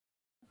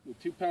with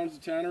 2 pounds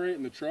of Tannerite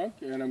in the trunk,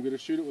 and I'm going to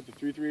shoot it with the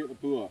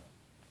 338 Lapua.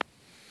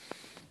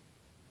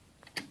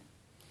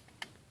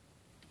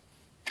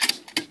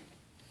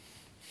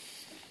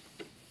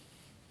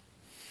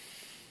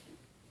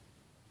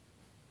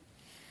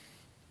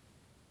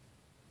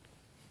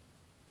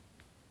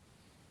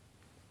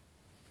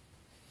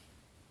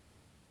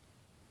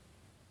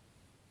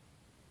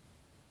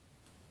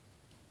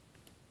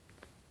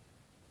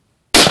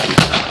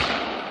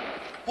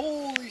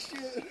 Holy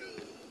shit!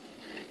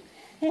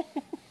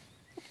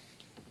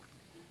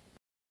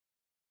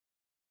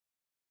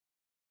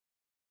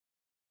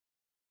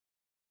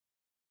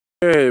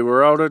 Okay,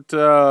 we're out at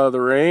the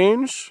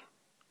range.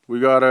 We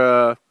got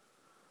a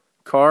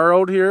car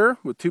out here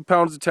with 2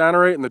 pounds of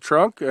Tannerite in the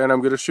trunk, and I'm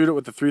going to shoot it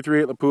with the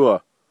 338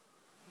 Lapua.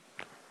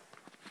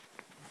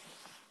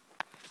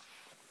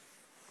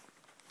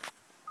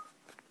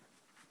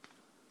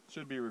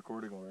 Should be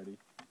recording already.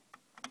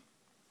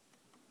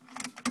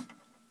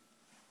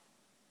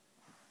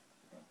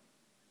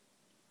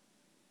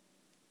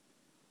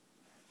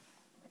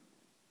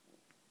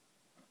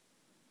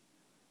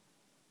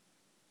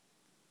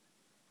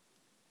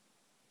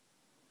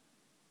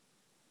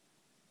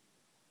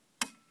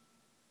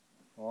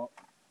 Oh.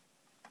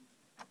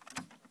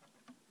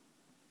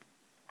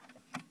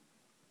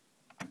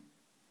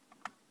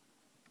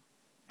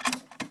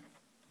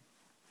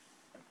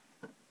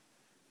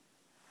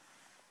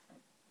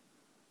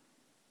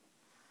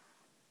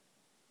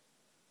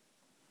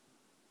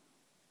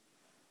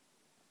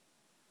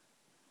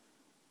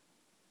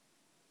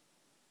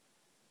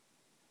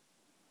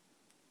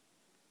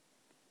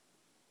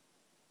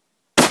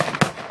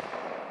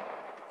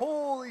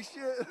 Holy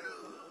shit!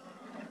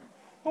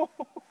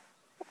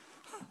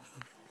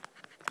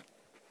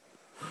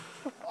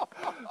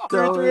 2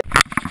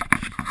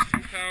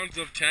 pounds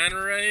of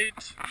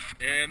Tannerite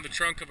and the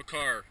trunk of a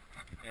car.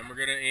 And we're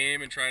going to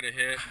aim and try to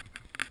hit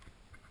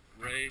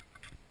right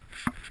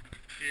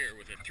here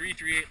with a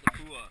 338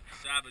 Lapua,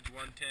 Savage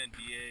 110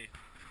 BA.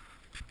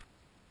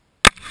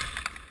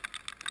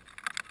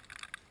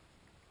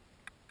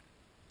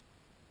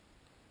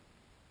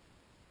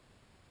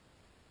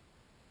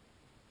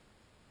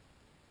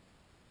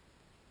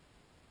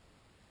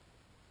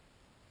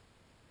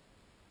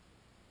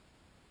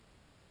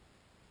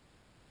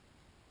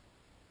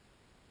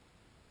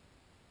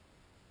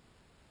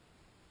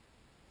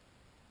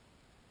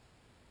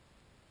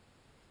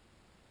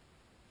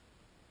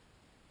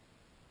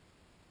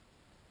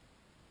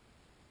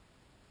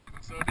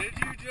 So did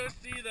you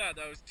just see that?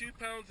 That was 2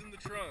 pounds in the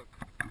trunk.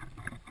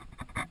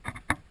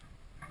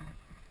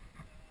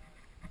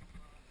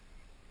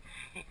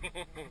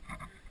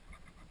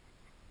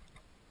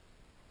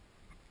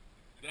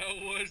 That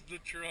was the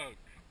trunk.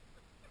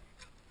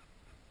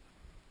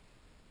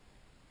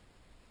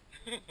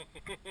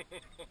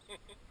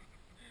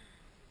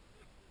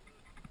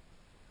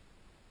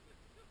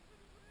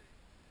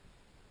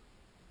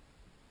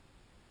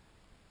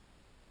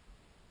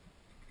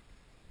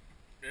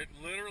 It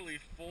literally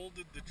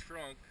folded the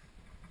trunk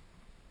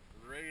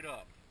right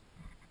up.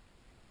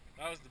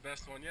 That was the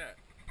best one yet.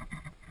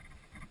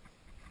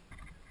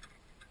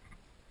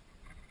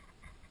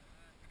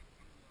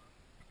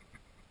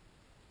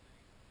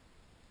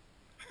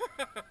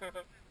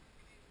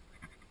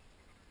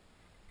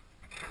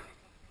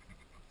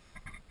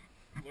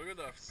 Look at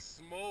the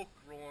smoke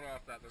rolling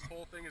off that. This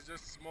whole thing is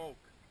just smoke.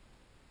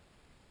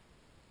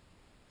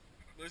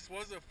 This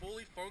was a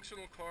fully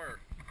functional car.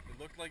 It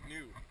looked like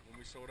new when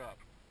we showed up.